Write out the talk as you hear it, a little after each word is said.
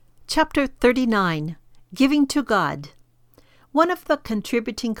Chapter 39, Giving to God. One of the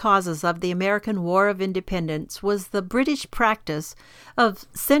contributing causes of the American War of Independence was the British practice of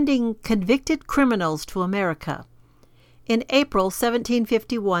sending convicted criminals to America. In April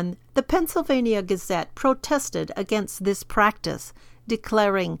 1751, the Pennsylvania Gazette protested against this practice,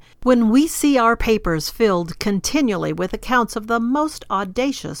 declaring, "When we see our papers filled continually with accounts of the most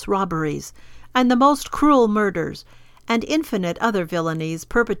audacious robberies and the most cruel murders, and infinite other villainies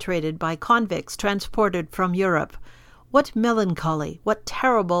perpetrated by convicts transported from Europe, what melancholy, what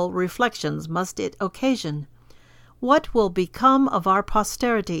terrible reflections must it occasion? What will become of our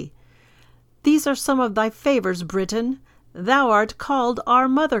posterity? These are some of thy favors, Britain. Thou art called our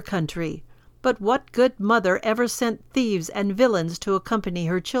mother country. But what good mother ever sent thieves and villains to accompany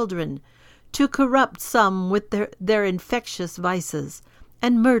her children, to corrupt some with their infectious vices,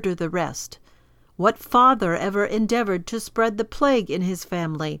 and murder the rest? What father ever endeavored to spread the plague in his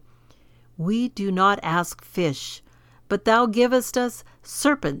family? We do not ask fish, but thou givest us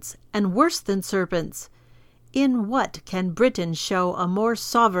serpents, and worse than serpents. In what can Britain show a more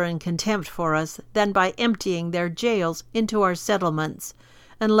sovereign contempt for us than by emptying their jails into our settlements,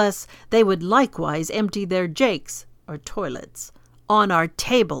 unless they would likewise empty their jakes, or toilets, on our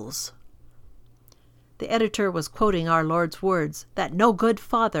tables?" The editor was quoting our Lord's words that no good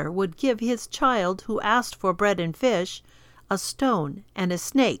father would give his child who asked for bread and fish a stone and a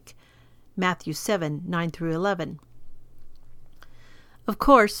snake, Matthew 7, 9-11. Of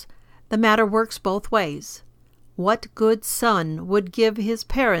course, the matter works both ways. What good son would give his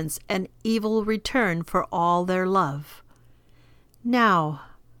parents an evil return for all their love? Now,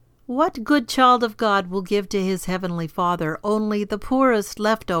 what good child of God will give to his heavenly Father only the poorest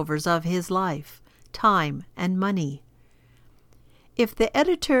leftovers of his life, time, and money? If the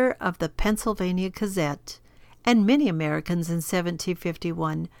editor of the Pennsylvania Gazette and many Americans in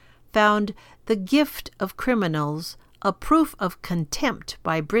 1751 found the gift of criminals a proof of contempt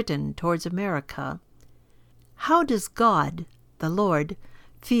by Britain towards America, how does God, the Lord,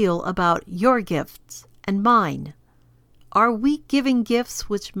 feel about your gifts and mine? Are we giving gifts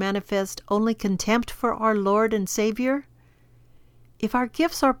which manifest only contempt for our Lord and Savior? If our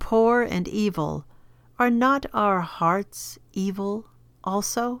gifts are poor and evil, are not our hearts evil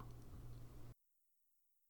also?